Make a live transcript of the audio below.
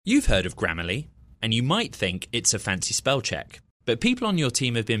You've heard of Grammarly, and you might think it's a fancy spell check, but people on your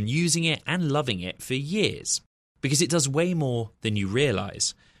team have been using it and loving it for years, because it does way more than you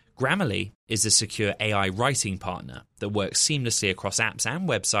realise. Grammarly is a secure AI writing partner that works seamlessly across apps and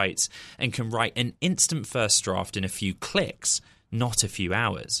websites and can write an instant first draft in a few clicks, not a few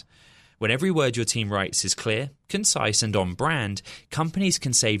hours. When every word your team writes is clear, concise and on brand, companies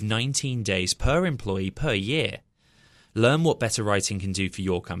can save 19 days per employee per year. Learn what better writing can do for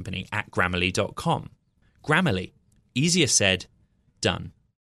your company at Grammarly.com. Grammarly. Easier said, done.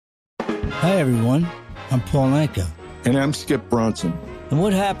 Hi, everyone. I'm Paul Anka. And I'm Skip Bronson. And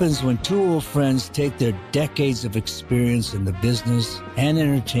what happens when two old friends take their decades of experience in the business and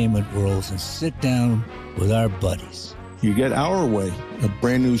entertainment worlds and sit down with our buddies? You get Our Way, a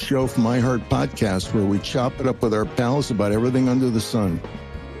brand new show from iHeart Podcast where we chop it up with our pals about everything under the sun.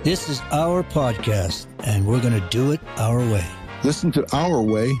 This is our podcast, and we're going to do it our way. Listen to Our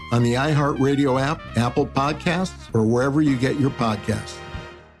Way on the iHeartRadio app, Apple Podcasts, or wherever you get your podcasts.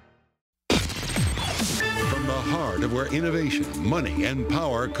 From the heart of where innovation, money, and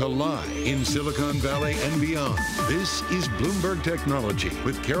power collide in Silicon Valley and beyond, this is Bloomberg Technology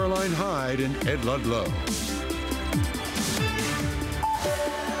with Caroline Hyde and Ed Ludlow.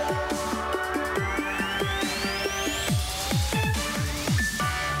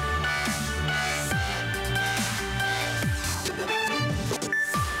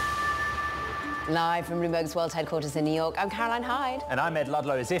 Live from Bloomberg's World Headquarters in New York, I'm Caroline Hyde. And I'm Ed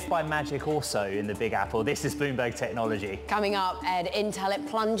Ludlow, as if by magic also in the Big Apple. This is Bloomberg Technology. Coming up, Ed, Intel, it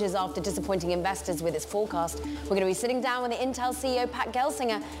plunges after disappointing investors with its forecast. We're going to be sitting down with the Intel CEO, Pat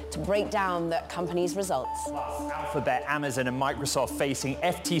Gelsinger, to break down the company's results. Plus, Alphabet, Amazon and Microsoft facing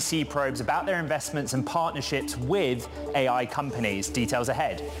FTC probes about their investments and partnerships with AI companies. Details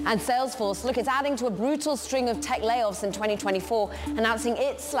ahead. And Salesforce, look, it's adding to a brutal string of tech layoffs in 2024, announcing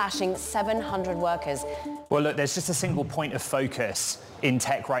it's slashing 700 workers. Well, look, there's just a single point of focus in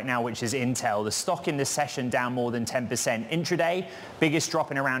tech right now, which is Intel. The stock in this session down more than 10%. Intraday, biggest drop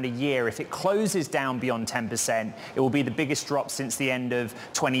in around a year. If it closes down beyond 10%, it will be the biggest drop since the end of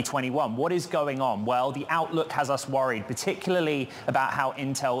 2021. What is going on? Well, the outlook has us worried, particularly about how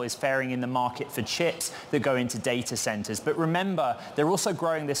Intel is faring in the market for chips that go into data centers. But remember, they're also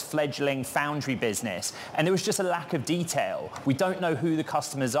growing this fledgling foundry business, and there was just a lack of detail. We don't know who the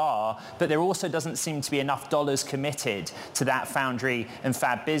customers are, but there also doesn't seem to be enough dollars committed to that foundry and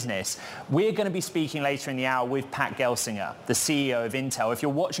fab business. We're going to be speaking later in the hour with Pat Gelsinger, the CEO of Intel. If you're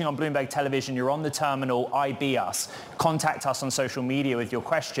watching on Bloomberg Television, you're on the terminal, IB us. Contact us on social media with your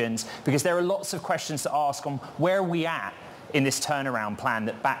questions, because there are lots of questions to ask on where are we at in this turnaround plan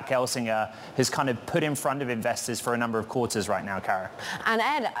that Pat Gelsinger has kind of put in front of investors for a number of quarters right now, Cara. And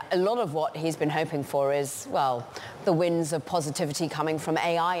Ed, a lot of what he's been hoping for is, well, the winds of positivity coming from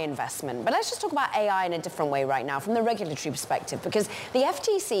AI investment. But let's just talk about AI in a different way right now, from the regulatory perspective, because the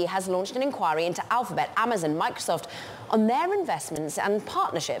FTC has launched an inquiry into Alphabet, Amazon, Microsoft on their investments and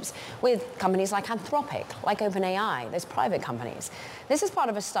partnerships with companies like Anthropic, like OpenAI, those private companies. This is part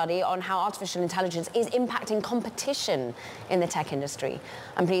of a study on how artificial intelligence is impacting competition in the tech industry.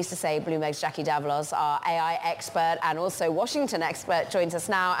 I'm pleased to say Bloomberg's Jackie Davalos, our AI expert and also Washington expert, joins us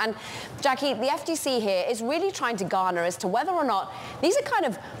now. And Jackie, the FTC here is really trying to garner as to whether or not these are kind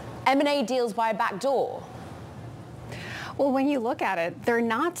of M&A deals by a back door. Well, when you look at it, they're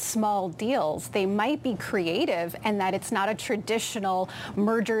not small deals. They might be creative and that it's not a traditional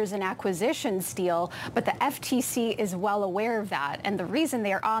mergers and acquisitions deal, but the FTC is well aware of that. And the reason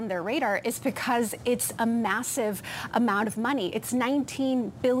they're on their radar is because it's a massive amount of money. It's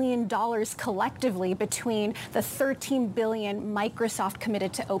 $19 billion collectively between the $13 billion Microsoft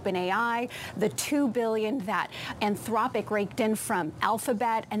committed to OpenAI, the $2 billion that Anthropic raked in from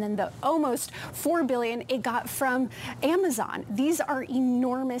Alphabet, and then the almost $4 billion it got from Amazon. These are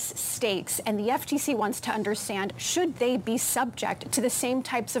enormous stakes, and the FTC wants to understand, should they be subject to the same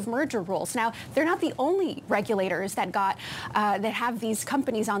types of merger rules? Now, they're not the only regulators that have these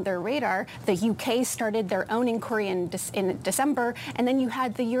companies on their radar. The UK started their own inquiry in December, and then you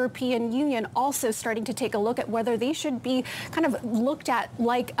had the European Union also starting to take a look at whether they should be kind of looked at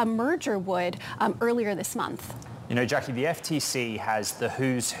like a merger would earlier this month. You know, Jackie, the FTC has the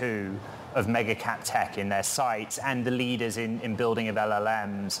who's who of mega cap tech in their sites and the leaders in building of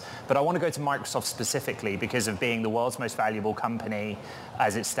LLMs. But I want to go to Microsoft specifically because of being the world's most valuable company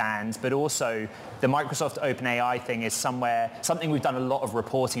as it stands, but also the Microsoft OpenAI thing is something we've done a lot of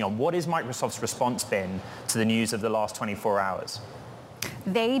reporting on. What is Microsoft's response been to the news of the last 24 hours?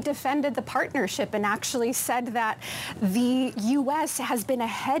 They defended the partnership and actually said that the U.S. has been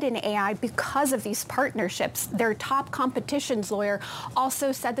ahead in AI because of these partnerships. Their top competitions lawyer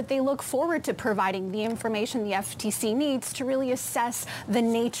also said that they look forward to providing the information the FTC needs to really assess the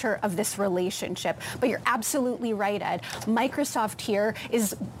nature of this relationship. But you're absolutely right, Ed. Microsoft here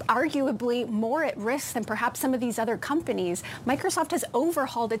is arguably more at risk than perhaps some of these other companies. Microsoft has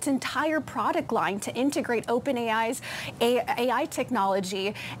overhauled its entire product line to integrate OpenAI's AI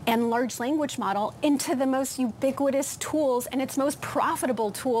technology and large language model into the most ubiquitous tools and its most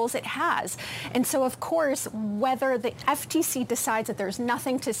profitable tools it has. And so, of course, whether the FTC decides that there's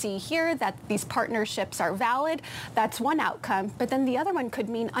nothing to see here, that these partnerships are valid, that's one outcome. But then the other one could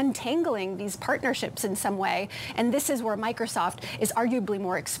mean untangling these partnerships in some way. And this is where Microsoft is arguably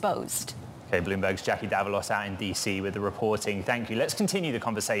more exposed. Okay, Bloomberg's Jackie Davalos out in DC with the reporting. Thank you. Let's continue the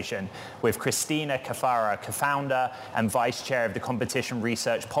conversation with Christina Cafara, co-founder and vice chair of the Competition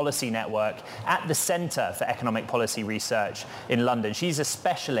Research Policy Network at the Centre for Economic Policy Research in London. She's a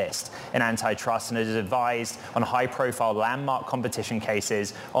specialist in antitrust and has advised on high-profile landmark competition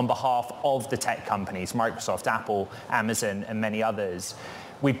cases on behalf of the tech companies, Microsoft, Apple, Amazon, and many others.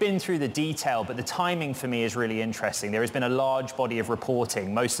 We've been through the detail, but the timing for me is really interesting. There has been a large body of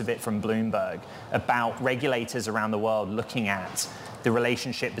reporting, most of it from Bloomberg, about regulators around the world looking at the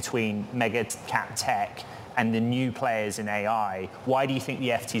relationship between mega cap tech and the new players in AI. Why do you think the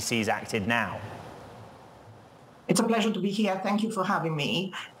FTC has acted now? It's a pleasure to be here. Thank you for having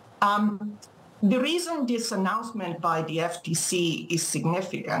me. The reason this announcement by the FTC is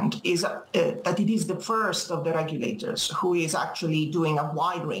significant is that it is the first of the regulators who is actually doing a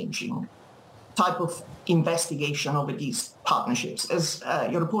wide-ranging type of investigation over these partnerships. As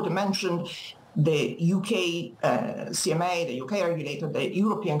your reporter mentioned, the UK CMA, the UK regulator, the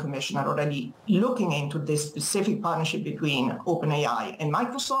European Commission are already looking into this specific partnership between OpenAI and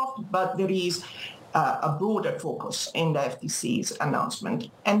Microsoft, but there is a broader focus in the FTC's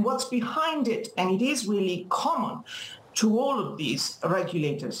announcement. And what's behind it, and it is really common to all of these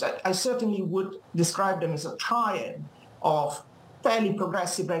regulators, I certainly would describe them as a triad of fairly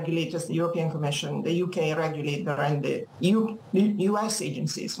progressive regulators, the European Commission, the UK regulator, and the US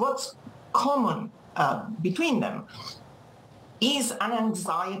agencies. What's common between them is an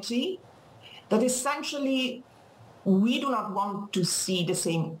anxiety that essentially we do not want to see the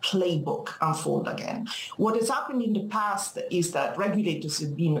same playbook unfold again. What has happened in the past is that regulators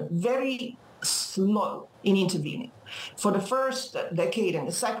have been very slow in intervening. For the first decade and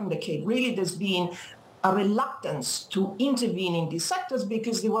the second decade, really there's been a reluctance to intervene in these sectors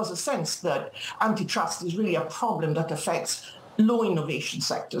because there was a sense that antitrust is really a problem that affects low innovation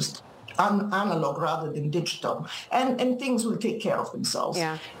sectors, analog rather than digital, and things will take care of themselves.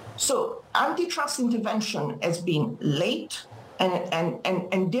 Yeah. So antitrust intervention has been late,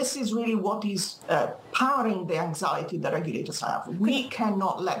 and this is really what is powering the anxiety that regulators have. We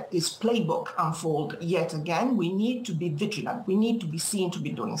cannot let this playbook unfold yet again. We need to be vigilant. We need to be seen to be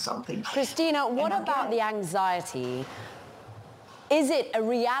doing something. Christina, what about the anxiety? Is it a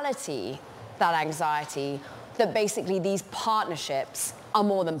reality, that anxiety, that basically these partnerships are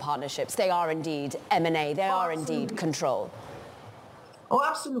more than partnerships? They are indeed M&A. They are indeed control. Oh,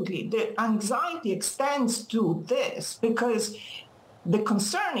 absolutely. The anxiety extends to this because the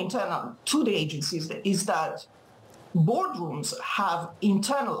concern internal to the agencies is that boardrooms have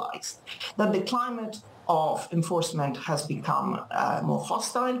internalized that the climate of enforcement has become more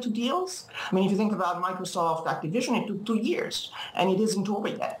hostile to deals. I mean, if you think about Microsoft Activision, it took 2 years and it isn't over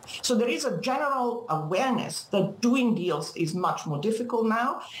yet. So there is a general awareness that doing deals is much more difficult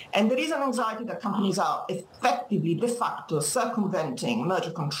now. And there is an anxiety that companies are effectively, de facto, circumventing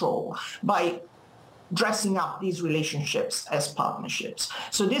merger control by dressing up these relationships as partnerships.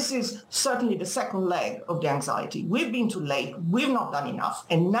 So this is certainly the second leg of the anxiety. We've been too late, we've not done enough,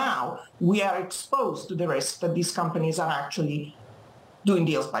 and now we are exposed to the risk that these companies are actually doing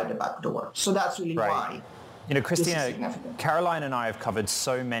deals by the back door. So that's really why. You know, Christina, Caroline and I have covered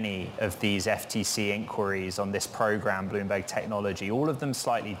so many of these FTC inquiries on this program, Bloomberg Technology, all of them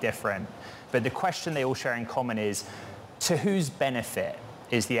slightly different. But the question they all share in common is, to whose benefit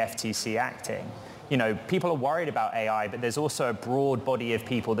is the FTC acting? You know, people are worried about AI, but there's also a broad body of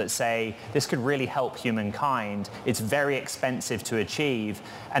people that say this could really help humankind. It's very expensive to achieve.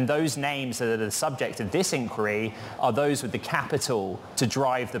 And those names that are the subject of this inquiry are those with the capital to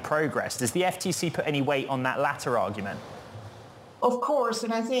drive the progress. Does the FTC put any weight on that latter argument? Of course,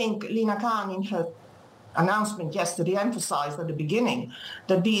 and I think Lina Khan in her announcement yesterday emphasized at the beginning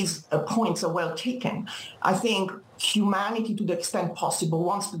that these points are well taken. I think humanity, to the extent possible,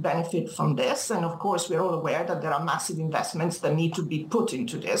 wants to benefit from this. And of course, we're all aware that there are massive investments that need to be put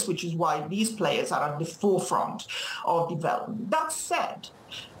into this, which is why these players are at the forefront of development. That said,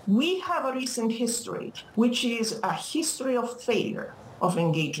 we have a recent history, which is a history of failure of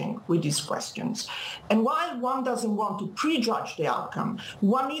engaging with these questions. And while one doesn't want to prejudge the outcome,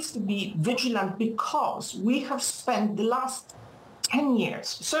 one needs to be vigilant, because we have spent the last 10 years,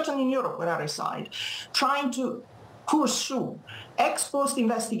 certainly in Europe where I reside, trying to pursue ex-post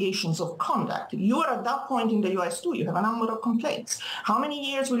investigations of conduct. You are at that point in the US too. You have a number of complaints. How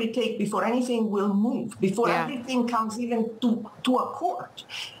many years will it take before anything will move, before everything comes even to a court?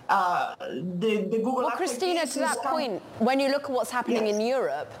 The Google. Well, Christina, to that point, when you look at what's happening in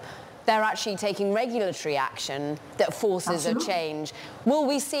Europe, they're actually taking regulatory action that forces a change. Will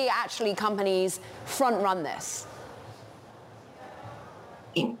we see actually companies front run this?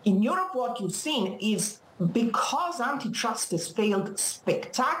 In Europe, what you've seen is, because antitrust has failed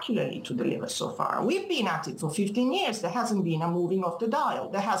spectacularly to deliver so far. We've been at it for 15 years. There hasn't been a moving of the dial.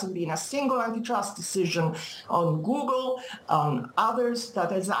 There hasn't been a single antitrust decision on Google, on others,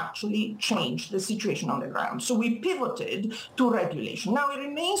 that has actually changed the situation on the ground. So we pivoted to regulation. Now it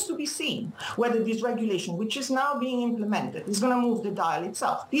remains to be seen whether this regulation, which is now being implemented, is going to move the dial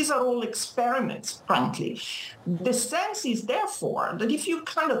itself. These are all experiments, frankly. The sense is, therefore, that if you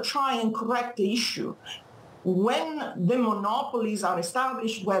kind of try and correct the issue, when the monopolies are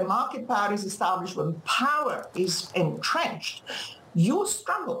established, where market power is established, when power is entrenched, you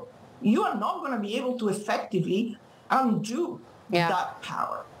struggle. You are not going to be able to effectively undo that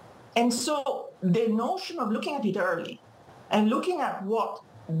power. And so the notion of looking at it early and looking at what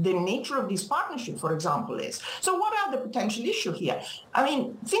the nature of this partnership, for example, is. So what are the potential issues here? I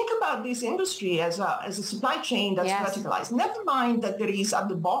mean, think about this industry as a supply chain that's verticalized. Never mind that there is at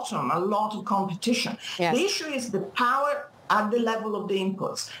the bottom a lot of competition. The issue is the power at the level of the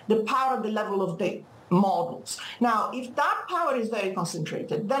inputs, the power at the level of the models. Now, if that power is very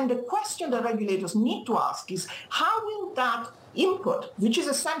concentrated, then the question that regulators need to ask is, how will that input, which is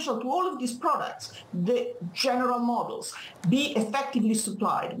essential to all of these products, the general models, be effectively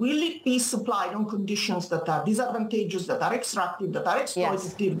supplied? Will it be supplied on conditions that are disadvantageous, that are extractive, that are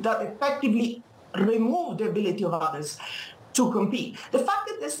exploitative, that effectively remove the ability of others to compete? The fact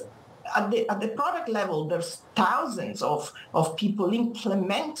that this at the product level, there's thousands of people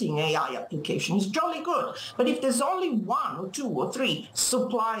implementing AI applications, jolly good. But if there's only one or two or three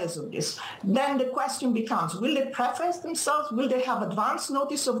suppliers of this, then the question becomes, will they preference themselves? Will they have advance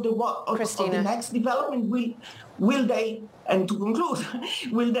notice of the next development? Will they, and to conclude,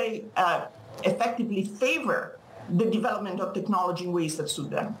 will they effectively favor the development of technology in ways that suit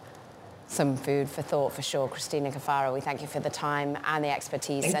them? Some food for thought for sure. Christina Cafaro, we thank you for the time and the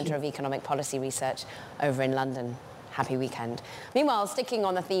expertise. Centre of Economic Policy Research over in London. Happy weekend. Meanwhile, sticking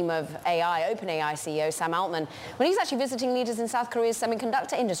on the theme of AI, OpenAI CEO Sam Altman, when he's actually visiting leaders in South Korea's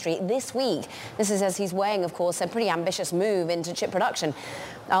semiconductor industry this week. This is as he's weighing, of course, a pretty ambitious move into chip production.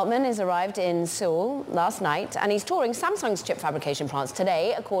 Altman has arrived in Seoul last night, and he's touring Samsung's chip fabrication plants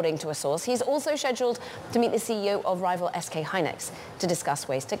today, according to a source. He's also scheduled to meet the CEO of rival SK Hynix to discuss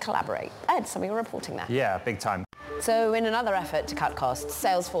ways to collaborate. Ed, some of your reporting there. Yeah, big time. So in another effort to cut costs,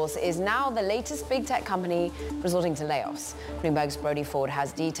 Salesforce is now the latest big tech company resorting to layoffs. Bloomberg's Brody Ford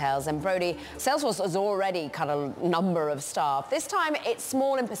has details. And Brody, Salesforce has already cut a number of staff. This time it's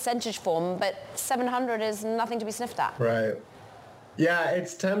small in percentage form, but 700 is nothing to be sniffed at. Right. Yeah,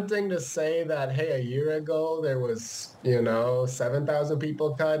 it's tempting to say that, hey, a year ago there was, 7,000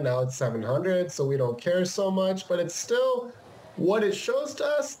 people cut. Now it's 700, so we don't care so much. But it's still... What it shows to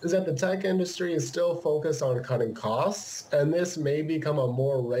us is that the tech industry is still focused on cutting costs, and this may become a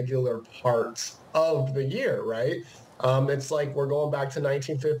more regular part of the year, right? It's like we're going back to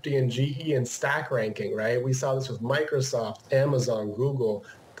 1950 and GE and stack ranking, right? We saw this with Microsoft, Amazon, Google.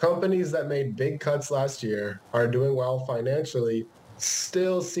 Companies that made big cuts last year are doing well financially,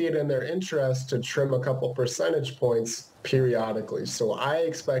 still see it in their interest to trim a couple percentage points periodically. So I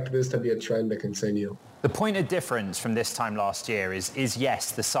expect this to be a trend to continue. The point of difference from this time last year is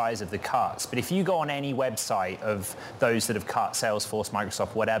yes, the size of the cuts. But if you go on any website of those that have cut, Salesforce,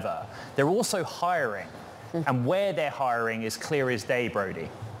 Microsoft, whatever, they're also hiring. And where they're hiring is clear as day, Brody.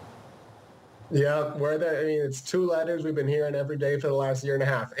 Yeah, it's two letters we've been hearing every day for the last year and a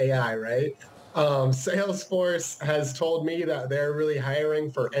half, AI, right? Salesforce has told me that they're really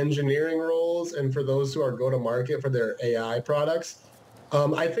hiring for engineering roles and for those who are go-to-market for their AI products.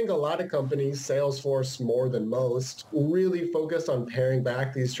 I think a lot of companies, Salesforce more than most, really focused on paring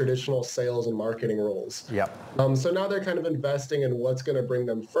back these traditional sales and marketing roles. Yep. So now they're kind of investing in what's going to bring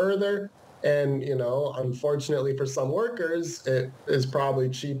them further. And, unfortunately for some workers, it is probably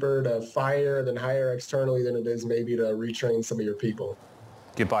cheaper to fire than hire externally than it is maybe to retrain some of your people.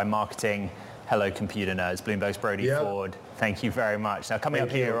 Goodbye, marketing. Hello, computer nerds. Bloomberg's Brody Ford. Thank you very much. Now, coming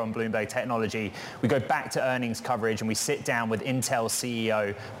up here on Bloomberg Technology, we go back to earnings coverage and we sit down with Intel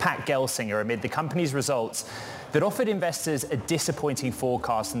CEO Pat Gelsinger amid the company's results that offered investors a disappointing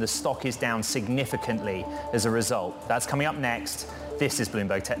forecast, and the stock is down significantly as a result. That's coming up next. This is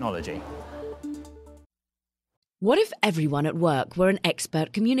Bloomberg Technology. What if everyone at work were an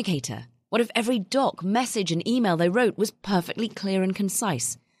expert communicator? What if every doc, message, and email they wrote was perfectly clear and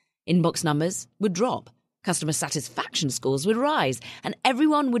concise? Inbox numbers would drop, customer satisfaction scores would rise, and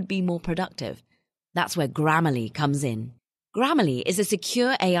everyone would be more productive. That's where Grammarly comes in. Grammarly is a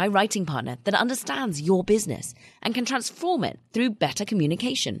secure AI writing partner that understands your business and can transform it through better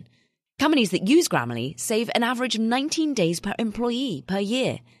communication. Companies that use Grammarly save an average of 19 days per employee per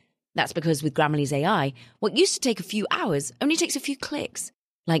year. That's because with Grammarly's AI, what used to take a few hours only takes a few clicks,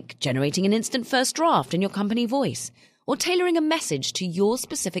 like generating an instant first draft in your company voice, or tailoring a message to your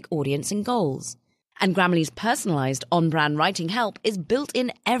specific audience and goals. And Grammarly's personalized on-brand writing help is built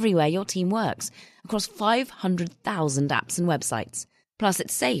in everywhere your team works, across 500,000 apps and websites. Plus,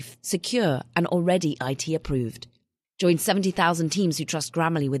 it's safe, secure, and already IT approved. Join 70,000 teams who trust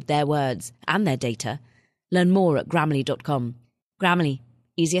Grammarly with their words and their data. Learn more at Grammarly.com. Grammarly.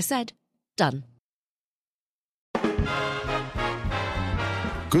 Easier said, done.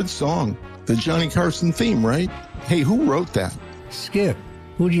 Good song. The Johnny Carson theme, right? Hey, who wrote that? Skip,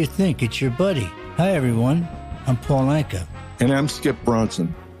 who do you think? It's your buddy. Hi, everyone. I'm Paul Anka. And I'm Skip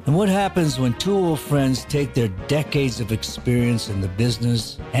Bronson. And what happens when two old friends take their decades of experience in the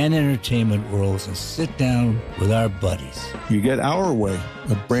business and entertainment worlds and sit down with our buddies? You get Our Way,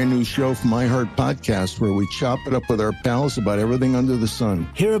 a brand new show from iHeart Podcast where we chop it up with our pals about everything under the sun.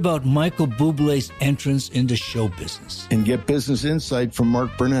 Hear about Michael Bublé's entrance into show business. And get business insight from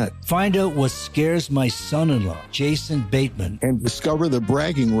Mark Burnett. Find out what scares my son-in-law, Jason Bateman. And discover the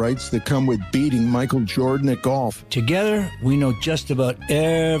bragging rights that come with beating Michael Jordan at golf. Together, we know just about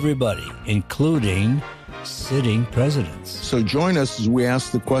everybody, including sitting presidents. So join us as we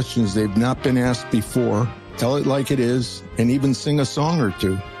ask the questions they've not been asked before, tell it like it is, and even sing a song or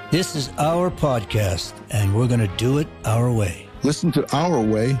two. This is our podcast, and we're going to do it our way. Listen to Our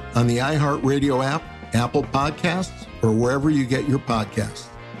Way on the iHeartRadio app, Apple Podcasts, or wherever you get your podcasts.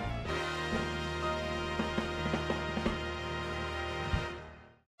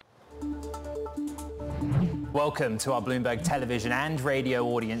 Welcome to our Bloomberg television and radio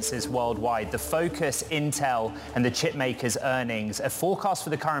audiences worldwide. The focus, Intel and the chip makers' earnings, a forecast for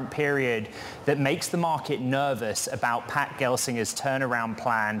the current period that makes the market nervous about Pat Gelsinger's turnaround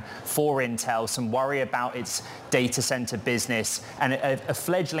plan for Intel, some worry about its data center business and a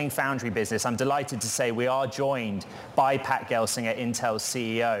fledgling foundry business. I'm delighted to say we are joined by Pat Gelsinger, Intel's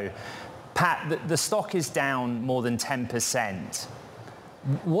CEO. Pat, the stock is down more than 10%.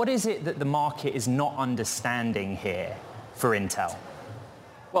 What is it that the market is not understanding here for Intel?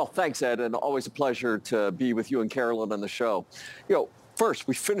 Well, thanks, Ed, and always a pleasure to be with you and Carolyn on the show. First,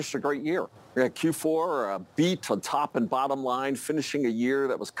 we finished a great year. We had Q4, a beat on top and bottom line, finishing a year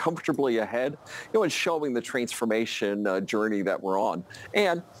that was comfortably ahead, and showing the transformation journey that we're on.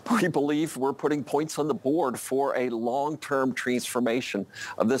 And we believe we're putting points on the board for a long-term transformation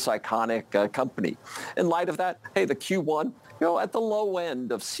of this iconic company. In light of that, hey, the Q1, at the low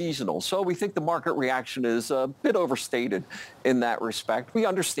end of seasonal. So we think the market reaction is a bit overstated in that respect. We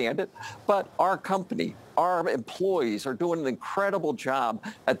understand it, but our company, our employees are doing an incredible job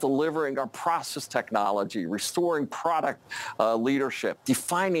at delivering our process technology, restoring product leadership,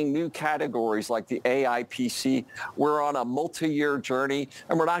 defining new categories like the AI PC. We're on a multi-year journey,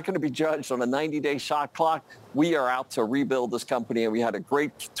 and we're not going to be judged on a 90-day shot clock. We are out to rebuild this company, and we had a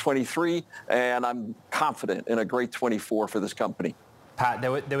great 23, and I'm confident in a great 24 for this company. Pat,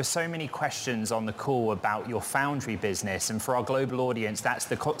 there were so many questions on the call about your foundry business, and for our global audience, that's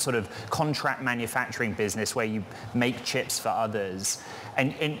the sort of contract manufacturing business where you make chips for others.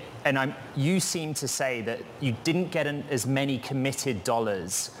 And you seem to say that you didn't get as many committed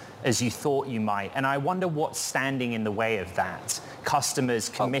dollars as you thought you might, and I wonder what's standing in the way of that, customers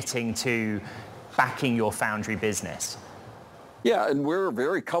committing to backing your foundry business. Yeah, and we're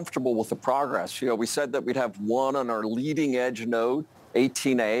very comfortable with the progress. We said that we'd have one on our leading edge node,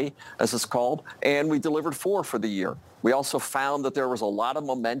 18A, as it's called, and we delivered 4 for the year. We also found that there was a lot of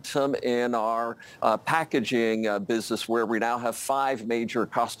momentum in our packaging business, where we now have 5 major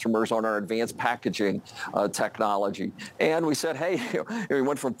customers on our advanced packaging technology. And we said, hey, we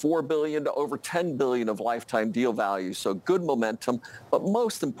went from $4 billion to over $10 billion of lifetime deal value. So good momentum. But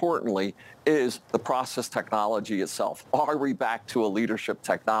most importantly is the process technology itself. Are we back to a leadership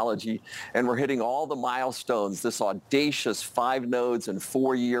technology? And we're hitting all the milestones, this audacious 5 nodes and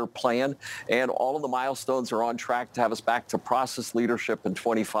 4-year plan. And all of the milestones are on track to have us back to process leadership in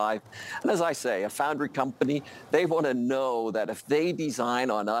 25. And as I say, a foundry company, they want to know that if they design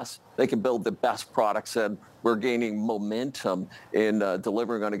on us, they can build the best products, and we're gaining momentum in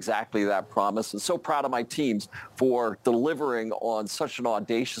delivering on exactly that promise. And so proud of my teams for delivering on such an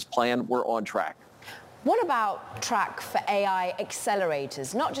audacious plan. We're on track. What about track for AI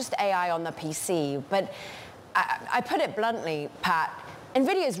accelerators? Not just AI on the PC, but I put it bluntly, Pat,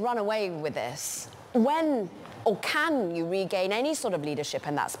 NVIDIA's run away with this. When or can you regain any sort of leadership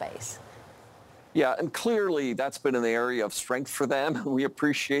in that space? Yeah, and clearly that's been an area of strength for them. We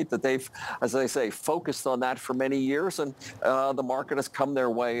appreciate that they've, as I say, focused on that for many years, and the market has come their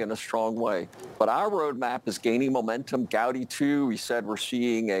way in a strong way. But our roadmap is gaining momentum. Gaudi 2, we said we're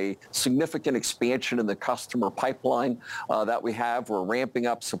seeing a significant expansion in the customer pipeline that we have. We're ramping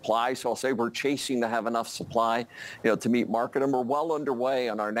up supply, so I'll say we're chasing to have enough supply, to meet market, and we're well underway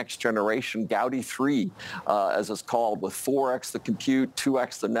on our next generation Gaudi 3, as it's called, with 4x the compute,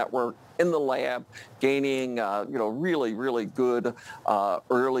 2x the network, in the lab, gaining, really, really good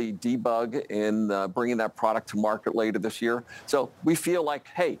early debug in bringing that product to market later this year. So we feel like,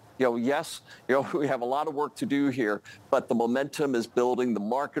 hey, yes, we have a lot of work to do here, but the momentum is building, the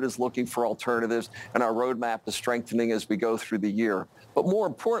market is looking for alternatives, and our roadmap is strengthening as we go through the year. But more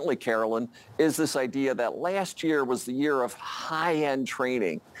importantly, Carolyn, is this idea that last year was the year of high-end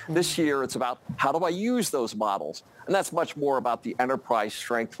training. This year, it's about how do I use those models? And that's much more about the enterprise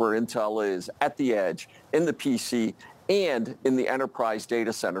strength where Intel is at the edge, in the PC, and in the enterprise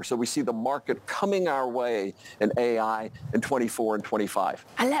data center. So we see the market coming our way in AI in 24 and 25.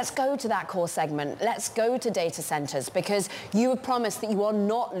 And let's go to that core segment. Let's go to data centers, because you have promised that you are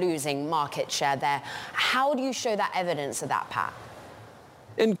not losing market share there. How do you show that evidence of that, Pat?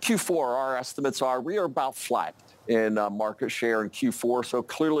 In Q4, our estimates are we are about flat in market share in Q4. So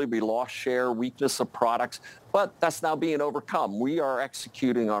clearly we lost share, weakness of products, but that's now being overcome. We are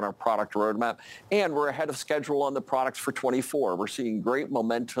executing on our product roadmap, and we're ahead of schedule on the products for 24. We're seeing great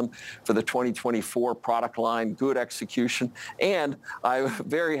momentum for the 2024 product line, good execution, and I'm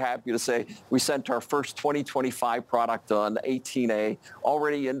very happy to say we sent our first 2025 product on 18A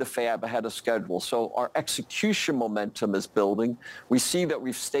already into fab ahead of schedule. So our execution momentum is building. We see that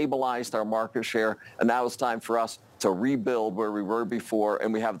we've stabilized our market share, and now it's time for us to rebuild where we were before,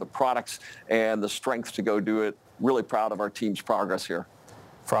 and we have the products and the strength to go do it. Really proud of our team's progress here.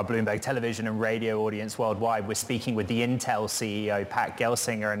 For our Bloomberg television and radio audience worldwide, we're speaking with the Intel CEO, Pat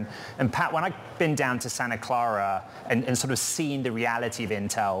Gelsinger. And Pat, when I've been down to Santa Clara and sort of seen the reality of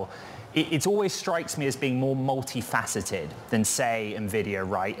Intel, it always strikes me as being more multifaceted than, say, NVIDIA,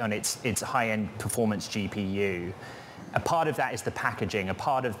 right, on its high-end performance GPU. A part of that is the packaging. A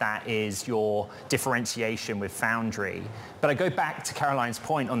part of that is your differentiation with Foundry. But I go back to Caroline's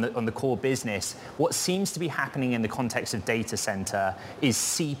point on the core business. What seems to be happening in the context of data center is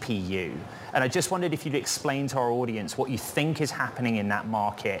CPU. And I just wondered if you'd explain to our audience what you think is happening in that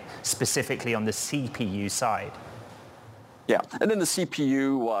market, specifically on the CPU side. Yeah, and then the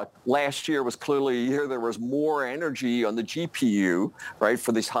CPU, last year was clearly a year there was more energy on the GPU, right,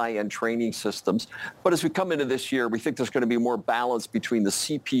 for these high-end training systems. But as we come into this year, we think there's going to be more balance between the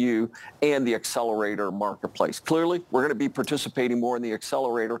CPU and the accelerator marketplace. Clearly, we're going to be participating more in the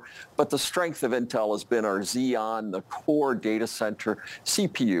accelerator, but the strength of Intel has been our Xeon, the core data center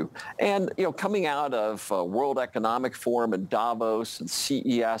CPU. And, coming out of World Economic Forum and Davos and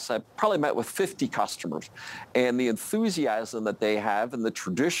CES, I probably met with 50 customers, and the enthusiasm that they have and the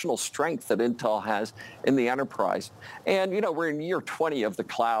traditional strength that Intel has in the enterprise. And, we're in year 20 of the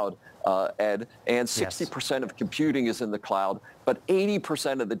cloud, Ed, and 60% of computing is in the cloud, but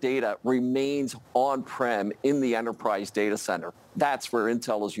 80% of the data remains on-prem in the enterprise data center. That's where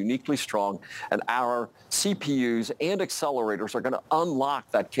Intel is uniquely strong, and our CPUs and accelerators are going to unlock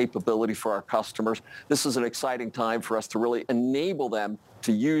that capability for our customers. This is an exciting time for us to really enable them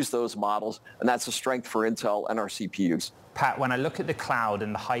to use those models, and that's a strength for Intel and our CPUs. Pat, when I look at the cloud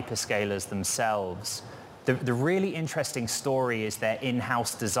and the hyperscalers themselves, the really interesting story is their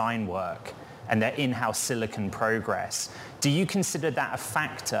in-house design work and their in-house silicon progress. Do you consider that a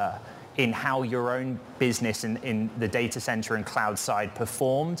factor in how your own business in the data center and cloud side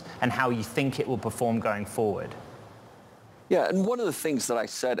performed and how you think it will perform going forward? Yeah, and one of the things that I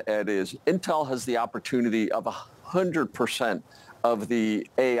said, Ed, is Intel has the opportunity of 100% of the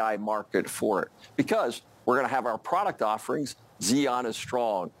AI market for it because we're going to have our product offerings. Xeon is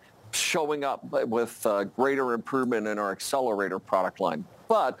strong, showing up with greater improvement in our accelerator product line.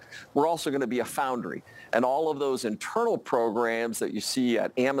 But we're also going to be a foundry. And all of those internal programs that you see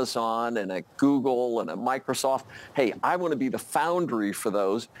at Amazon and at Google and at Microsoft, hey, I want to be the foundry for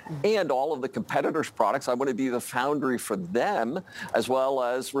those. And all of the competitors' products, I want to be the foundry for them, as well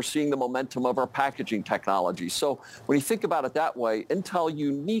as we're seeing the momentum of our packaging technology. So when you think about it that way, Intel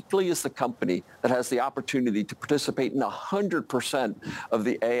uniquely is the company that has the opportunity to participate in 100% of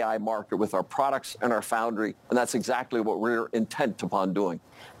the AI market with our products and our foundry. And that's exactly what we're intent upon doing.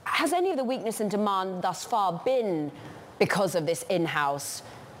 Has any of the weakness in demand thus far been because of this in-house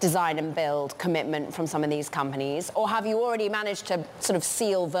design and build commitment from some of these companies? Or have you already managed to sort of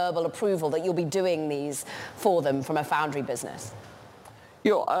seal verbal approval that you'll be doing these for them from a foundry business?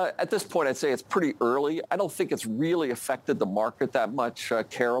 You know, at this point, I'd say it's pretty early. I don't think it's really affected the market that much,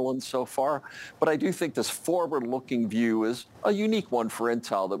 Carolyn, so far. But I do think this forward-looking view is a unique one for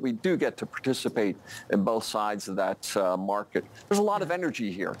Intel, that we do get to participate in both sides of that market. There's a lot of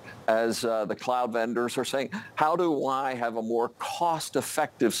energy here as the cloud vendors are saying, how do I have a more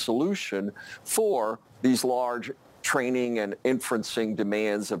cost-effective solution for these large training and inferencing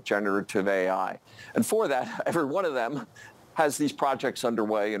demands of generative AI? And for that, every one of them has these projects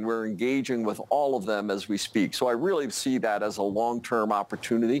underway, and we're engaging with all of them as we speak. So I really see that as a long-term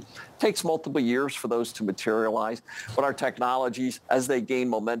opportunity. It takes multiple years for those to materialize, but our technologies, as they gain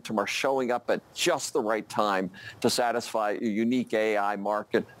momentum, are showing up at just the right time to satisfy a unique AI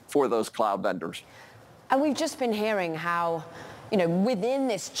market for those cloud vendors. And we've just been hearing how, you know, within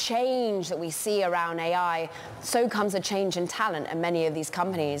this change that we see around AI, so comes a change in talent in many of these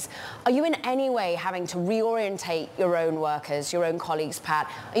companies. Are you in any way having to reorientate your own workers, your own colleagues,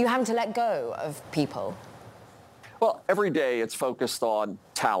 Pat? Are you having to let go of people? Well, every day it's focused on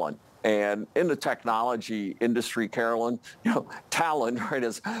talent. And in the technology industry, Carolyn, you know, talent, right,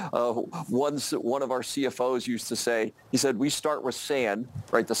 as one of our CFOs used to say, he said, we start with sand,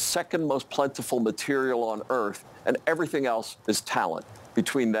 right, the second most plentiful material on earth, and everything else is talent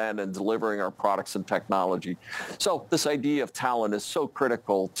between then and delivering our products and technology. So this idea of talent is so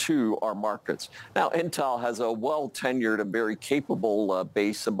critical to our markets. Now, Intel has a well-tenured and very capable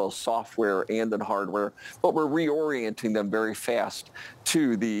base in both software and in hardware, but we're reorienting them very fast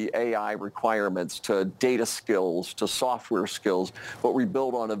to the AI requirements, to data skills, to software skills, but we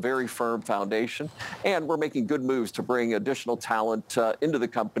build on a very firm foundation, and we're making good moves to bring additional talent into the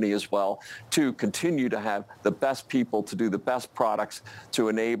company as well to continue to have the best people to do the best products to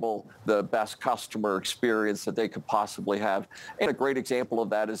enable the best customer experience that they could possibly have. And a great example of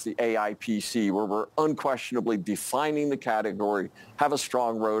that is the AI PC, where we're unquestionably defining the category, have a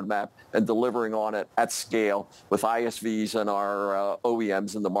strong roadmap, and delivering on it at scale with ISVs and our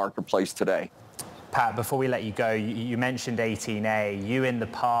OEMs in the marketplace today. Pat, before we let you go, you mentioned 18A. You in the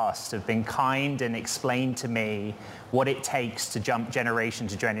past have been kind and explained to me what it takes to jump generation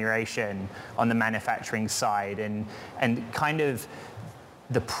to generation on the manufacturing side and kind of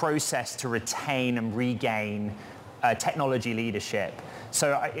the process to retain and regain technology leadership.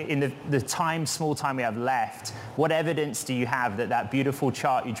 So in the small time we have left, what evidence do you have that that beautiful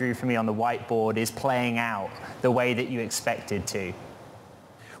chart you drew for me on the whiteboard is playing out the way that you expected to?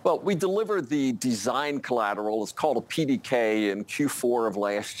 Well, we delivered the design collateral. It's called a PDK in Q4 of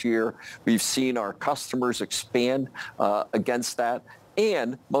last year. We've seen our customers expand against that.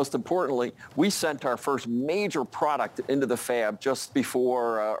 And most importantly, we sent our first major product into the fab just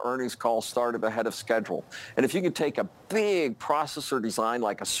before earnings call started ahead of schedule. And if you could take a big processor design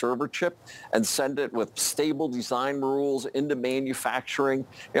like a server chip and send it with stable design rules into manufacturing,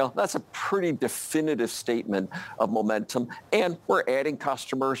 you know, that's a pretty definitive statement of momentum. And we're adding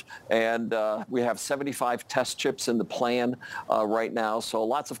customers, and we have 75 test chips in the plan right now. So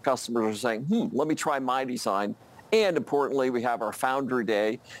lots of customers are saying, let me try my design. And importantly, we have our Foundry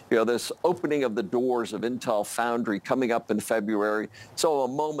Day, you know, this opening of the doors of Intel Foundry coming up in February. So a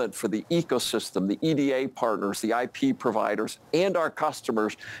moment for the ecosystem, the EDA partners, the IP providers, and our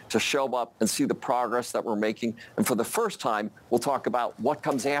customers to show up and see the progress that we're making. And for the first time, we'll talk about what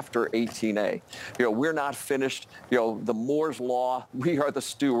comes after 18A. You know, we're not finished. You know, the Moore's Law, we are the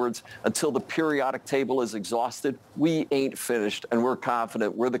stewards. Until the periodic table is exhausted, we ain't finished. And we're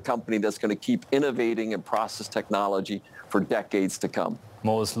confident we're the company that's going to keep innovating in process technology for decades to come.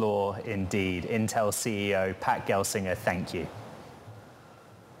 Moore's Law, indeed. Intel CEO Pat Gelsinger, thank you.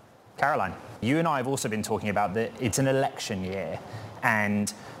 Caroline. You and I have also been talking about that it's an election year.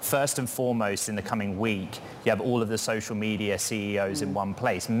 And first and foremost, in the coming week, you have all of the social media CEOs in one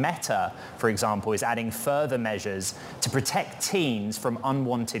place. Meta, for example, is adding further measures to protect teens from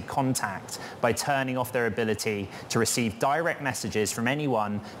unwanted contact by turning off their ability to receive direct messages from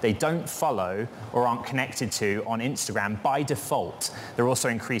anyone they don't follow or aren't connected to on Instagram by default. They're also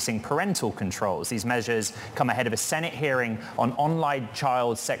increasing parental controls. These measures come ahead of a Senate hearing on online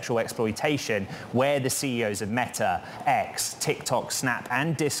child sexual exploitation, where the CEOs of Meta, X, TikTok, Snap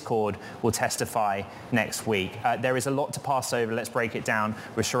and Discord will testify next week. There is a lot to pass over. Let's break it down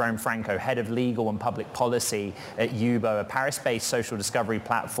with Sharon Franco, Head of Legal and Public Policy at Yubo, a Paris-based social discovery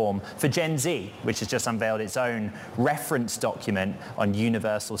platform for Gen Z, which has just unveiled its own reference document on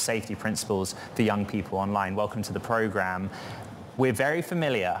universal safety principles for young people online. Welcome to the program. We're very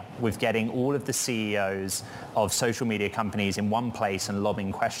familiar with getting all of the CEOs of social media companies in one place and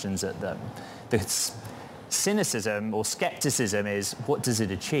lobbing questions at them. The cynicism or skepticism is, what does it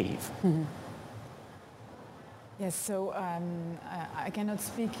achieve? Mm-hmm. Yes, so I cannot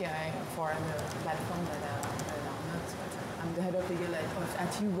speak for the platform that I'm not, but I'm the head of legal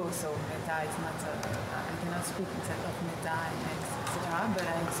at Yubo, so Meta is not, I cannot speak instead of Meta and etc., but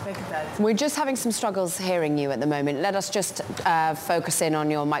I expect that... We're just having some struggles hearing you at the moment. Let us just focus in on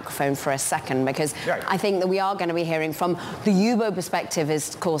your microphone for a second, because I think that we are going to be hearing from the Yubo perspective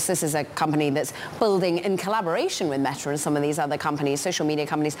is, of course, this is a company that's building in collaboration with Meta and some of these other companies, social media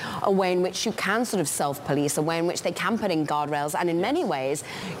companies, a way in which you can sort of self-police, a way in which they can put in guardrails and in many ways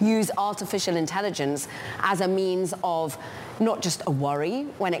use artificial intelligence as a means of not just a worry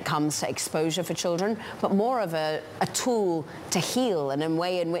when it comes to exposure for children, but more of a tool to heal, and a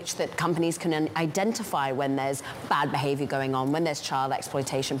way in which that companies can identify when there's bad behavior going on, when there's child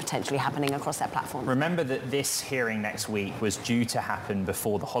exploitation potentially happening across their platform. Remember that this hearing next week was due to happen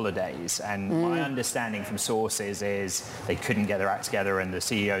before the holidays, and my understanding from sources is they couldn't get their act together and the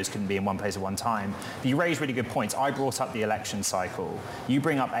CEOs couldn't be in one place at one time. But you raised really good points. I brought up the election cycle. You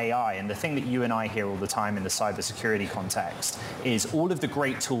bring up AI, and the thing that you and I hear all the time in the cybersecurity context is all of the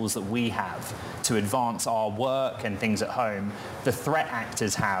great tools that we have to advance our work and things at home, the threat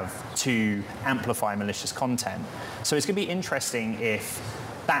actors have to amplify malicious content. So it's going to be interesting if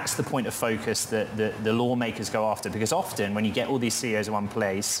that's the point of focus that the lawmakers go after, because often when you get all these CEOs in one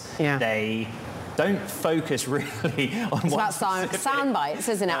place, they don't focus really on it's about sound bites,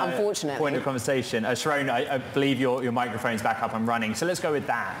 isn't it, unfortunately? Point of conversation. Sharon, I believe your microphone's back up and running. So let's go with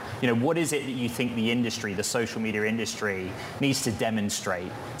that. You know, what is it that you think the industry, the social media industry, needs to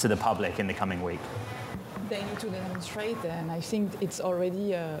demonstrate to the public in the coming week? They need to demonstrate, and I think it's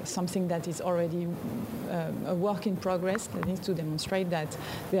already something that is already a work in progress. They need to demonstrate that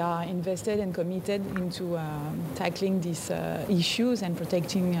they are invested and committed into tackling these issues and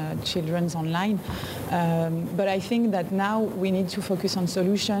protecting children online. But I think that now we need to focus on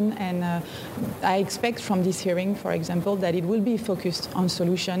solution, and I expect from this hearing, for example, that it will be focused on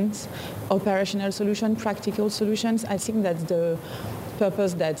solutions, operational solutions, practical solutions. I think that's the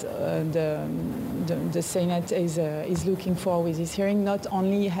purpose that the Senate is looking for with this hearing, not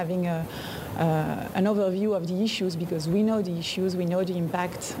only having an overview of the issues, because we know the issues, we know the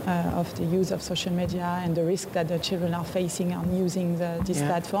impact of the use of social media and the risk that the children are facing on using these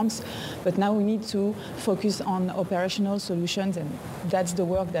platforms. But now we need to focus on operational solutions, and that's the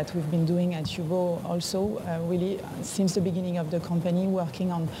work that we've been doing at Yubo also, really since the beginning of the company,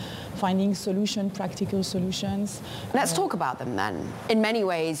 working on finding practical solutions. Let's talk about them then. In many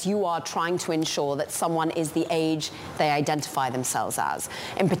ways, you are trying to ensure that someone is the age they identify themselves as.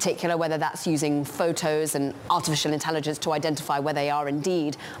 In particular, whether that's using photos and artificial intelligence to identify whether they are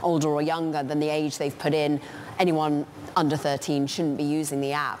indeed older or younger than the age they've put in. Anyone under 13 shouldn't be using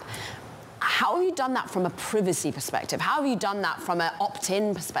the app. How have you done that from a privacy perspective? How have you done that from an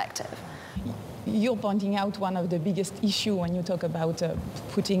opt-in perspective? You're pointing out one of the biggest issues when you talk about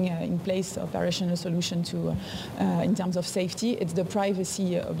putting in place operational solution to, in terms of safety. It's the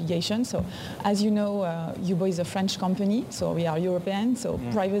privacy obligation. So, as you know, Yubo is a French company, so we are European. So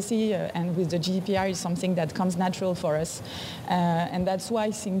privacy and with the GDPR is something that comes natural for us, and that's why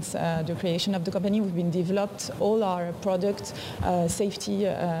since the creation of the company, we've been developed all our product safety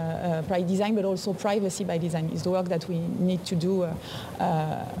by design, but also privacy by design is the work that we need to do.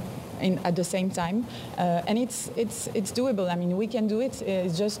 at the same time, and it's doable. I mean, we can do it.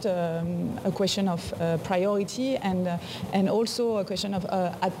 It's just a question of priority and also a question of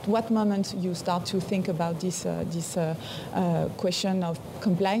at what moment you start to think about this question of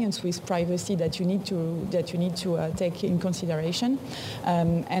compliance with privacy that you need to take in consideration.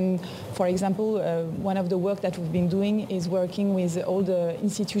 And for example, one of the work that we've been doing is working with all the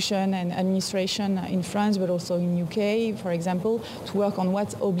institution and administration in France, but also in UK, for example, to work on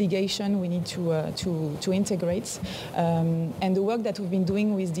what obligation we need to integrate. And the work that we've been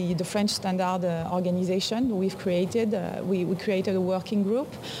doing with the French standard organization, we created a working group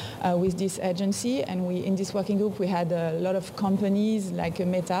with this agency, and in this working group we had a lot of companies like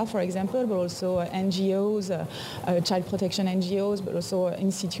Meta, for example, but also NGOs, child protection NGOs, but also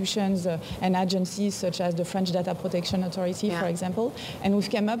institutions and agencies such as the French Data Protection Authority, for example. And we've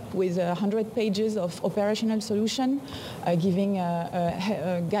come up with 100 pages of operational solution, giving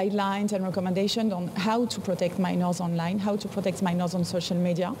guidelines and recommendations on how to protect minors online, how to protect minors on social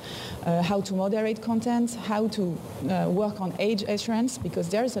media, how to moderate content, how to work on age assurance, because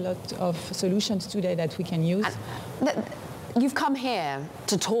there's a lot of solutions today that we can use. You've come here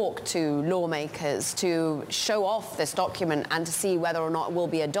to talk to lawmakers, to show off this document and to see whether or not it will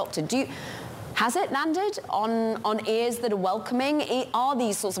be adopted. Has it landed on ears that are welcoming? Are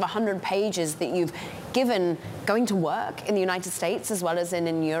these sorts of 100 pages that you've given going to work in the United States as well as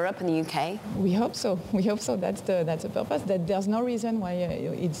in Europe and the UK? We hope so. We hope so. That's the purpose. That there's no reason why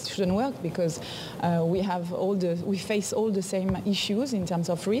it shouldn't work, because we face all the same issues in terms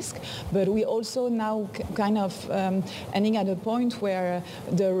of risk, but we also now kind of ending at a point where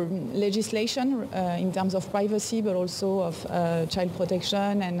the legislation in terms of privacy, but also of child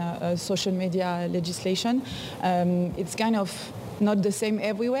protection and social media legislation, it's kind of not the same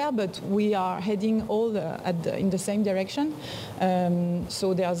everywhere, but we are heading all in the same direction.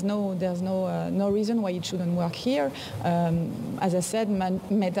 So there's no reason why it shouldn't work here. As I said,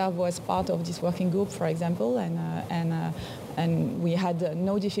 Meta was part of this working group, for example, and we had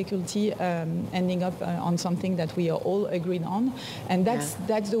no difficulty ending up on something that we are all agreed on. And that's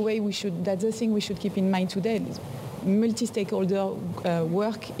the way that's the thing we should keep in mind today. Multi-stakeholder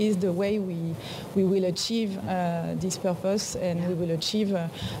work is the way we will achieve this purpose, and we will achieve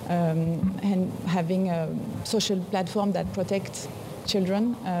having a social platform that protects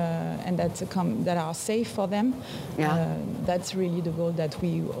children and that are safe for them. That's really the goal that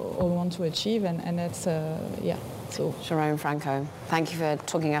we all want to achieve, and that's So, Sharon Franco, thank you for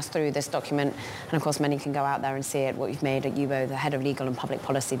talking us through this document. And of course, many can go out there and see it, what you've made at UBO, the head of legal and public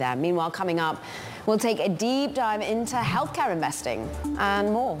policy there. Meanwhile, coming up, we'll take a deep dive into healthcare investing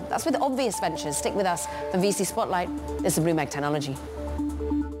and more. That's with Obvious Ventures. Stick with us for VC Spotlight. This is Bloomberg Technology.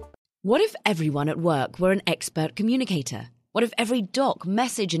 What if everyone at work were an expert communicator? What if every doc,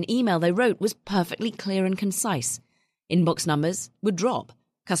 message and email they wrote was perfectly clear and concise? Inbox numbers would drop.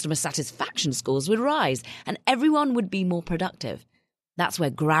 Customer satisfaction scores would rise, and everyone would be more productive. That's where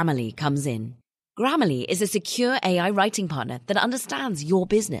Grammarly comes in. Grammarly is a secure AI writing partner that understands your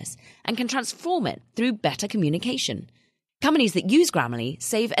business and can transform it through better communication. Companies that use Grammarly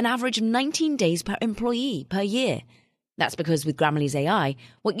save an average of 19 days per employee per year. That's because with Grammarly's AI,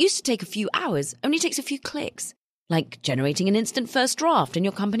 what used to take a few hours only takes a few clicks, like generating an instant first draft in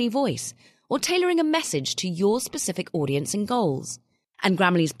your company voice or tailoring a message to your specific audience and goals. And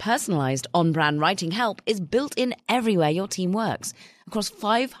Grammarly's personalized on-brand writing help is built in everywhere your team works, across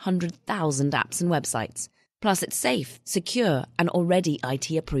 500,000 apps and websites. Plus, it's safe, secure, and already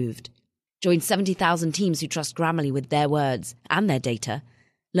IT approved. Join 70,000 teams who trust Grammarly with their words and their data.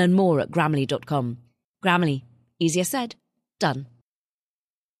 Learn more at Grammarly.com. Grammarly. Easier said, done.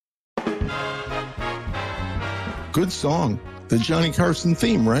 Good song. The Johnny Carson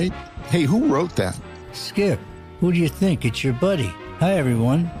theme, right? Hey, who wrote that? Skip, who do you think? It's your buddy. Hi,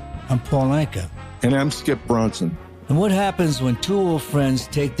 everyone. I'm Paul Anka. And I'm Skip Bronson. And what happens when two old friends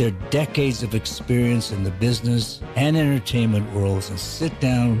take their decades of experience in the business and entertainment worlds and sit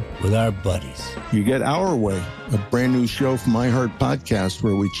down with our buddies? You get Our Way, a brand new show from iHeart Podcast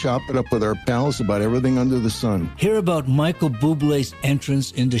where we chop it up with our pals about everything under the sun. Hear about Michael Bublé's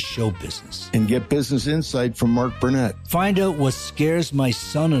entrance into show business. And get business insight from Mark Burnett. Find out what scares my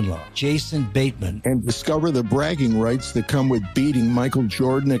son-in-law, Jason Bateman. And discover the bragging rights that come with beating Michael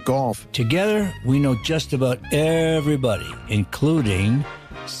Jordan at golf. Together, we know just about everybody, including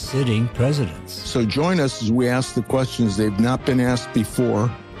sitting presidents. So join us as we ask the questions they've not been asked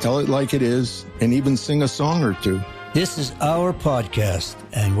before, tell it like it is, and even sing a song or two. This is our podcast,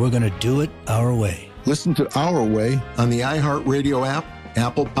 and we're going to do it our way. Listen to Our Way on the iHeartRadio app,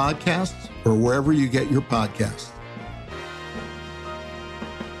 Apple Podcasts, or wherever you get your podcasts.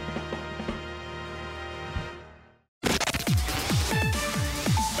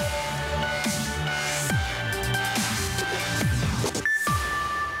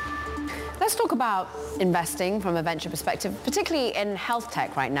 Let's talk about investing from a venture perspective, particularly in health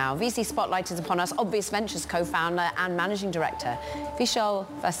tech right now. VC Spotlight is upon us. Obvious Ventures co-founder and managing director Vishal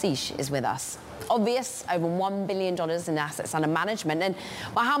Vasish is with us. Obvious, over $1 billion in assets under management. And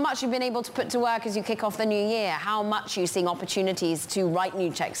well, how much you've been able to put to work as you kick off the new year? How much are you seeing opportunities to write new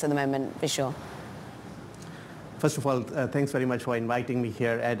checks at the moment, Vishal? First of all, thanks very much for inviting me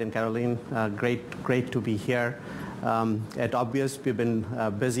here, Ed and Caroline. Great to be here. At Obvious, we've been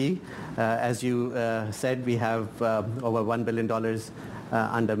busy. As you said, we have over $1 billion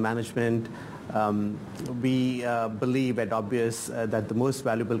under management. We believe at Obvious that the most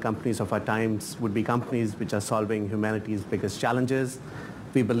valuable companies of our times would be companies which are solving humanity's biggest challenges.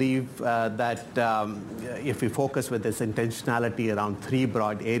 We believe that if we focus with this intentionality around three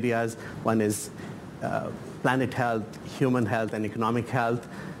broad areas, one is planet health, human health, and economic health,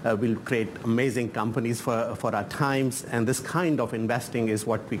 we'll create amazing companies for our times. And this kind of investing is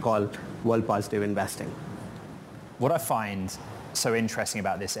what we call world positive investing. What I find so interesting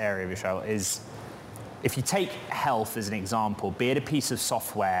about this area, Vishal, is if you take health as an example, be it a piece of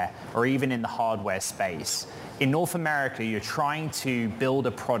software or even in the hardware space, in North America, you're trying to build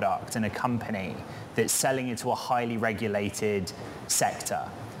a product and a company that's selling into a highly regulated sector.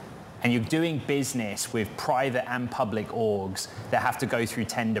 And you're doing business with private and public orgs that have to go through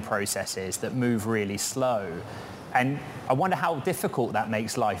tender processes that move really slow. And I wonder how difficult that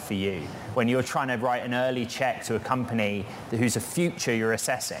makes life for you when you're trying to write an early check to a company whose future you're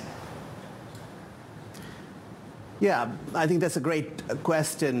assessing. Yeah, I think that's a great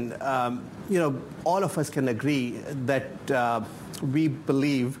question. All of us can agree that we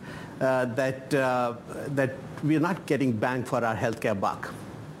believe that we're not getting bang for our healthcare buck.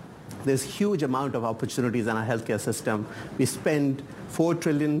 There's huge amount of opportunities in our healthcare system. We spend $4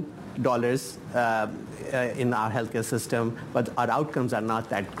 trillion in our healthcare system, but our outcomes are not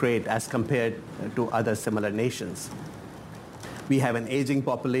that great as compared to other similar nations. We have an aging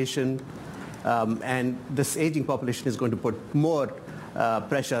population, and this aging population is going to put more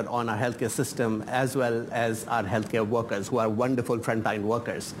pressure on our healthcare system as well as our healthcare workers, who are wonderful frontline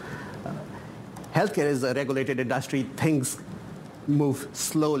workers. Healthcare is a regulated industry. Things move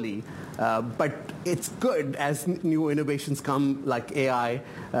slowly, but it's good as new innovations come like AI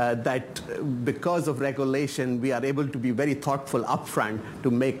that because of regulation we are able to be very thoughtful upfront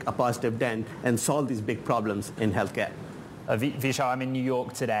to make a positive dent and solve these big problems in healthcare. Vishal, I'm in New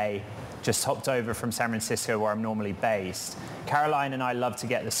York today, just hopped over from San Francisco where I'm normally based. Caroline and I love to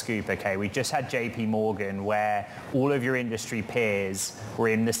get the scoop, okay? We just had JP Morgan where all of your industry peers were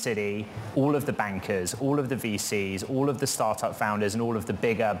in the city, all of the bankers, all of the VCs, all of the startup founders and all of the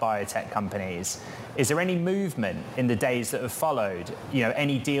bigger biotech companies. Is there any movement in the days that have followed?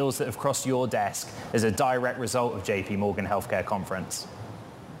 Any deals that have crossed your desk as a direct result of JP Morgan Healthcare Conference?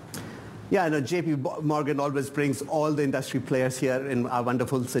 Yeah, JP Morgan always brings all the industry players here in our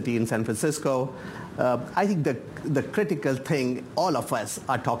wonderful city in San Francisco. I think the critical thing all of us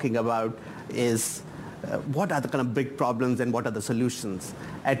are talking about is what are the kind of big problems and what are the solutions.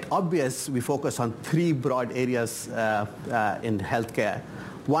 At Obvious, we focus on three broad areas in healthcare.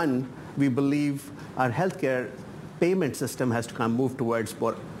 One, we believe our healthcare payment system has to kind of move towards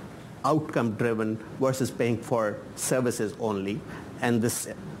more outcome-driven versus paying for services only. And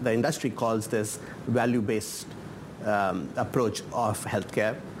the industry calls this value-based approach of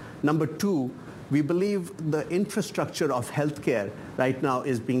healthcare. Number two, we believe the infrastructure of healthcare right now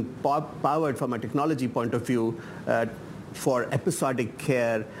is being powered from a technology point of view for episodic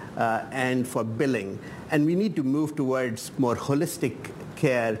care and for billing. And we need to move towards more holistic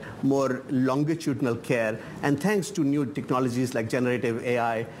care, more longitudinal care, and thanks to new technologies like generative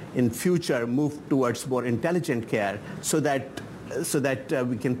AI, in future move towards more intelligent care so that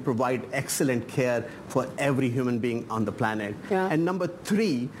we can provide excellent care for every human being on the planet. Yeah. And number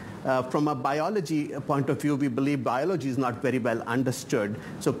three, from a biology point of view, we believe biology is not very well understood.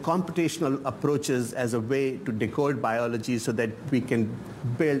 So computational approaches as a way to decode biology so that we can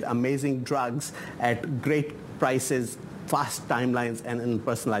build amazing drugs at great prices, fast timelines, and in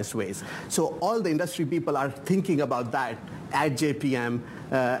personalized ways. So all the industry people are thinking about that at JPM,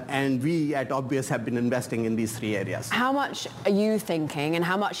 and we at Obvious have been investing in these three areas. How much are you thinking and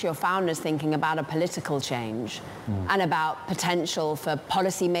how much are your founders thinking about a political change and about potential for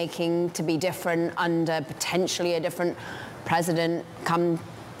policy making to be different under potentially a different president come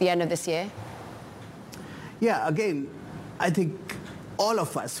the end of this year? Yeah, again, I think all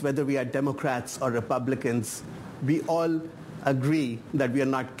of us, whether we are Democrats or Republicans, we all agree that we are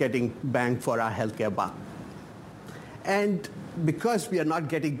not getting bang for our healthcare buck. And because we are not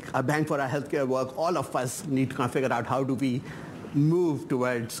getting a bang for our healthcare work, all of us need to kind of figure out how do we move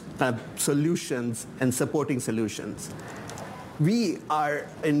towards solutions and supporting solutions. We are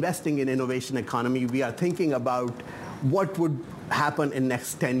investing in innovation economy. We are thinking about what would happen in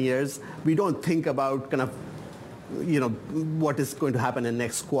next 10 years. We don't think about what is going to happen in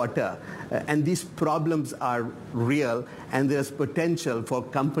next quarter. And these problems are real, and there's potential for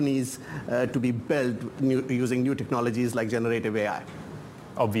companies to be built using new technologies like generative AI.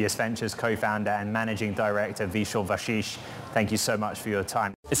 Obvious Ventures co-founder and managing director Vishal Vashish, thank you so much for your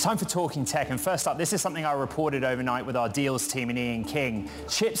time. It's time for Talking Tech, and first up, this is something I reported overnight with our deals team and Ian King.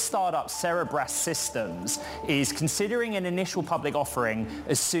 Chip startup Cerebras Systems is considering an initial public offering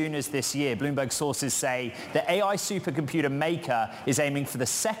as soon as this year. Bloomberg sources say the AI supercomputer maker is aiming for the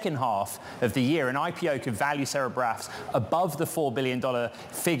second half of the year. An IPO could value Cerebras above the $4 billion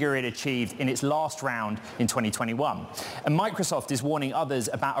figure it achieved in its last round in 2021. And Microsoft is warning others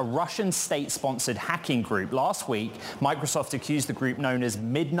about a Russian state-sponsored hacking group. Last week, Microsoft accused the group known as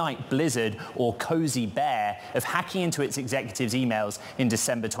Midnight Blizzard, or Cozy Bear, of hacking into its executives' emails in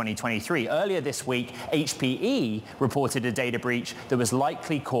December 2023. Earlier this week, HPE reported a data breach that was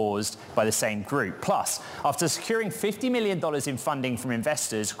likely caused by the same group. Plus, after securing $50 million in funding from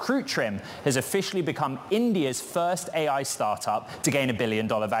investors, Crutrim has officially become India's first AI startup to gain $1 billion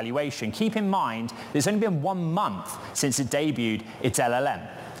valuation. Keep in mind, there's only been 1 month since it debuted its LLM.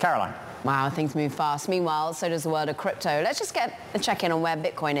 Caroline. Wow, things move fast. Meanwhile, so does the world of crypto. Let's just get a check-in on where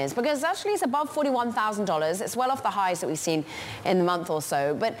Bitcoin is, because actually it's above $41,000. It's well off the highs that we've seen in the month or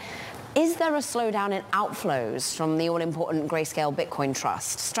so. But is there a slowdown in outflows from the all-important Grayscale Bitcoin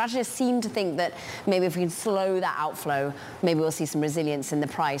Trust? Strategists seem to think that maybe if we can slow that outflow, maybe we'll see some resilience in the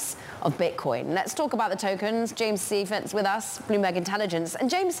price of Bitcoin. Let's talk about the tokens. James Seifert with us, Bloomberg Intelligence. And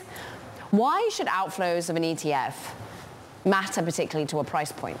James, why should outflows of an ETF matter particularly to a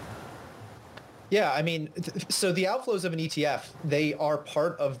price point? Yeah, I mean, so the outflows of an ETF, they are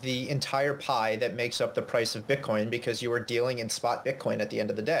part of the entire pie that makes up the price of Bitcoin, because you are dealing in spot Bitcoin at the end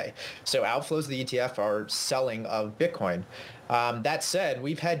of the day. So outflows of the ETF are selling of Bitcoin. That said,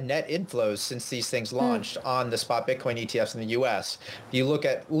 we've had net inflows since these things launched on the spot Bitcoin ETFs in the U.S. If you look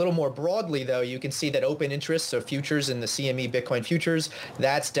at a little more broadly, though, you can see that open interest, so futures in the CME Bitcoin futures,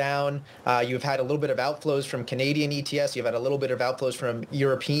 that's down. You've had a little bit of outflows from Canadian ETFs. You've had a little bit of outflows from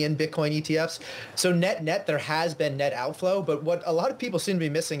European Bitcoin ETFs. So net, there has been net outflow. But what a lot of people seem to be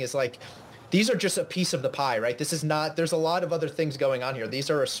missing is these are just a piece of the pie, right? This is not, there's a lot of other things going on here. These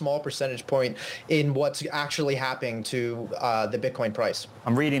are a small percentage point in what's actually happening to the Bitcoin price.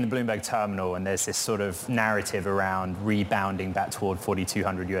 I'm reading the Bloomberg terminal, and there's this sort of narrative around rebounding back toward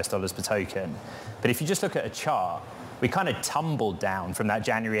 $4,200 per token. But if you just look at a chart, we kind of tumbled down from that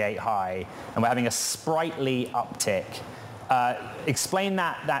January 8 high, and we're having a sprightly uptick. Explain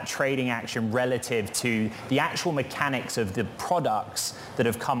that trading action relative to the actual mechanics of the products that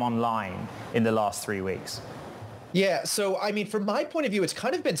have come online in the last 3 weeks. Yeah, so I mean, from my point of view, it's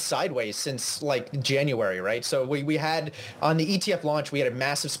kind of been sideways since January, right? So we had, on the ETF launch, we had a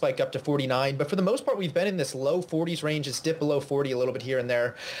massive spike up to 49, but for the most part, we've been in this low 40s range. It's dipped below 40 a little bit here and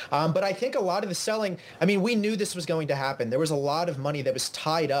there. But I think a lot of the selling, I mean, we knew this was going to happen. There was a lot of money that was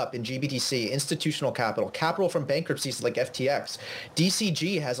tied up in GBTC, institutional capital from bankruptcies like FTX.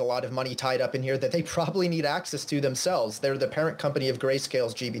 DCG has a lot of money tied up in here that they probably need access to themselves. They're the parent company of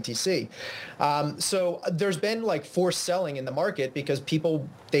Grayscale's GBTC. So there's been forced selling in the market because people,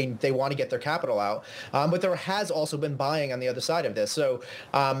 they want to get their capital out. But there has also been buying on the other side of this. So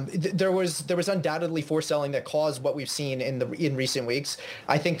there was undoubtedly forced selling that caused what we've seen in recent weeks.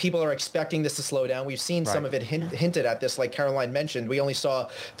 I think people are expecting this to slow down. We've seen some of it hinted at this, like Caroline mentioned. We only saw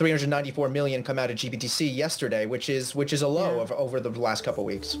 394 million come out of GBTC yesterday, which is a low over the last couple of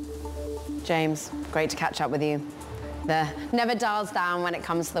weeks. James, great to catch up with you. Never dials down when it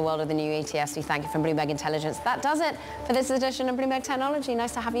comes to the world of the new ETFs. We thank you from Bloomberg Intelligence. That does it for this edition of Bloomberg Technology.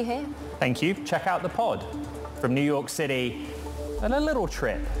 Nice to have you here. Thank you. Check out the pod from New York City and a little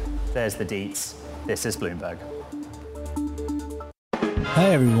trip. There's the deets. This is Bloomberg.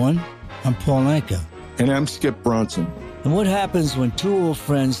 Hi, everyone. I'm Paul Anka. And I'm Skip Bronson. And what happens when two old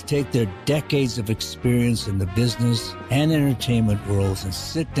friends take their decades of experience in the business and entertainment worlds and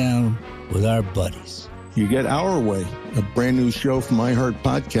sit down with our buddies? You get Our Way, a brand new show from iHeart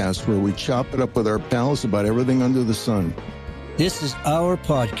Podcast where we chop it up with our pals about everything under the sun. This is our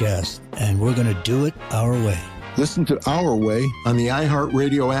podcast, and we're going to do it our way. Listen to Our Way on the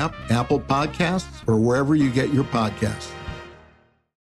iHeartRadio app, Apple Podcasts, or wherever you get your podcasts.